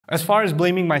as far as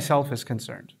blaming myself is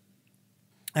concerned.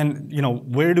 And,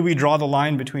 where do we draw the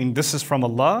line between this is from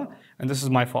Allah and this is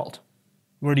my fault?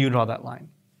 Where do you draw that line?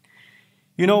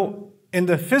 In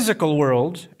the physical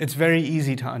world, it's very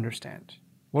easy to understand.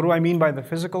 What do I mean by the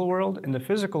physical world? In the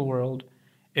physical world,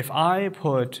 if I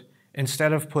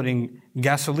instead of putting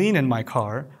gasoline in my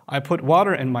car, I put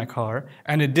water in my car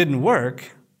and it didn't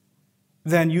work,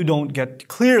 then you don't get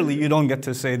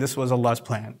to say this was Allah's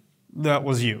plan. That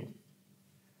was you.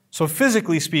 So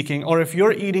physically speaking, or if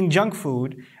you're eating junk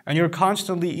food and you're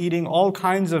constantly eating all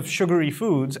kinds of sugary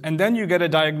foods and then you get a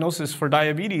diagnosis for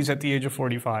diabetes at the age of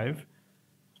 45,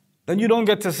 then you don't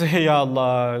get to say, Ya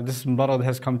Allah, this marad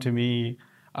has come to me.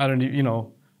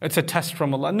 It's a test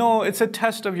from Allah. No, it's a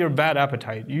test of your bad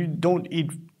appetite. You don't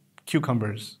eat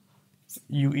cucumbers.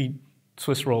 You eat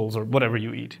Swiss rolls or whatever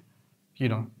you eat.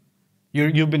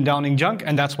 You've been downing junk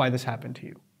and that's why this happened to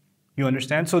you. You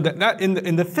understand? So that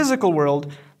in the physical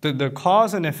world, the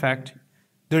cause and effect,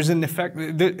 there's an effect.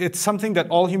 It's something that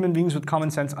all human beings with common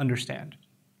sense understand.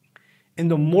 In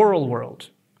the moral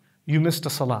world, you missed a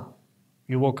salah.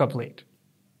 You woke up late.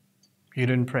 You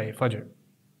didn't pray Fajr.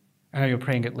 And now you're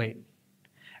praying it late.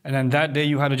 And then that day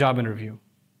you had a job interview.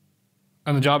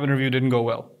 And the job interview didn't go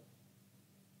well.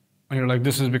 And you're like,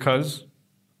 this is because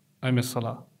I missed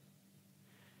salah.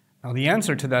 Now the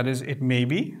answer to that is it may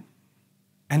be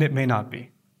and it may not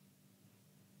be.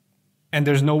 And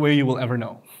there's no way you will ever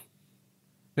know.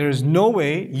 There is no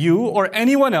way you or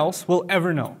anyone else will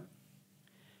ever know.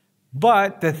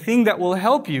 But the thing that will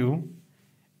help you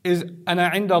is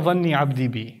أَنَا عِنْدَ ظَنِّ عَبْدِي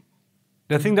بِي.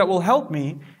 The thing that will help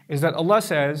me is that Allah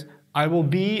says, I will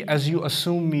be as you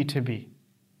assume me to be.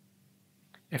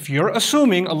 If you're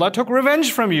assuming Allah took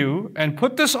revenge from you and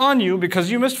put this on you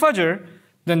because you missed Fajr,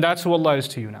 then that's who Allah is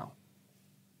to you now.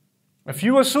 If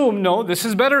you assume, no, this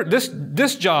is better,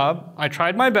 this job, I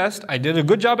tried my best, I did a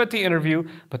good job at the interview,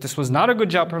 but this was not a good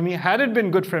job for me. Had it been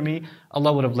good for me,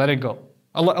 Allah would have let it go.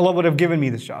 Allah would have given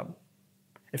me this job.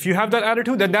 If you have that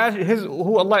attitude, then that is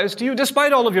who Allah is to you,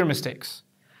 despite all of your mistakes.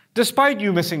 Despite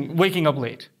you waking up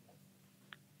late.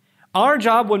 Our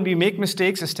job when we make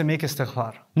mistakes is to make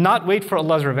istighfar, not wait for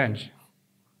Allah's revenge.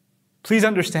 Please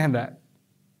understand that.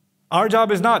 Our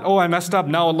job is not, oh, I messed up,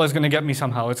 now Allah is going to get me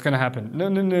somehow, it's going to happen.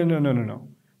 No.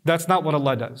 That's not what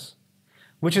Allah does.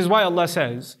 Which is why Allah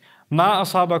says, مَا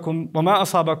أَصَابَكُمْ وَمَا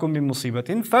أَصَابَكُمْ مِن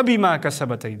مُصِيبَةٍ فَبِمَا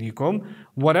كَسَبَتْ أَيْدِيكُمْ.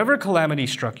 Whatever calamity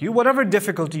struck you, whatever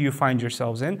difficulty you find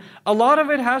yourselves in, a lot of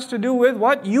it has to do with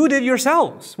what you did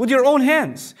yourselves, with your own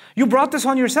hands. You brought this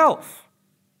on yourself.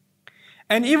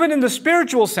 And even in the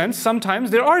spiritual sense,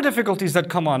 sometimes there are difficulties that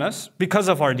come on us because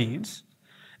of our deeds.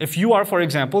 If you are, for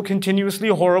example, continuously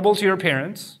horrible to your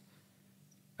parents,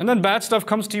 and then bad stuff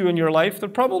comes to you in your life,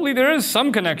 then probably there is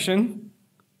some connection.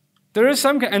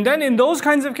 And then in those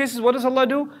kinds of cases, what does Allah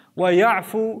do?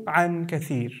 وَيَعْفُو عَنْ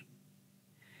كَثِيرٍ.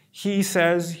 He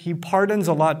says He pardons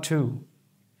a lot too.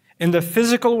 In the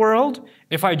physical world,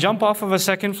 if I jump off of a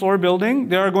second floor building,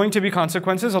 there are going to be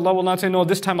consequences. Allah will not say, no,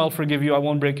 this time I'll forgive you, I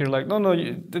won't break your leg. No,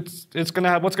 it's going to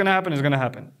happen. What's going to happen is going to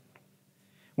happen.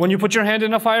 When you put your hand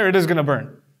in a fire, it is going to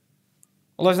burn.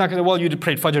 Allah is not going to say, well, you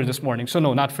prayed Fajr this morning, so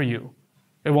no, not for you.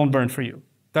 It won't burn for you.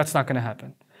 That's not going to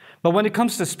happen. But when it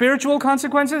comes to spiritual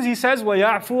consequences, He says,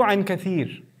 وَيَعْفُو عَنْ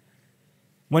كَثِيرٍ.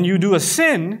 When you do a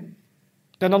sin,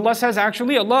 then Allah says,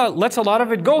 actually, Allah lets a lot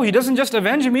of it go. He doesn't just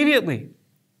avenge immediately.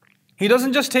 He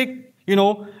doesn't just take,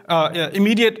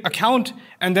 immediate account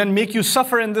and then make you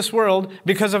suffer in this world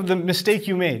because of the mistake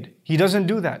you made. He doesn't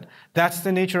do that. That's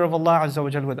the nature of Allah Azza wa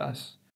Jal with us.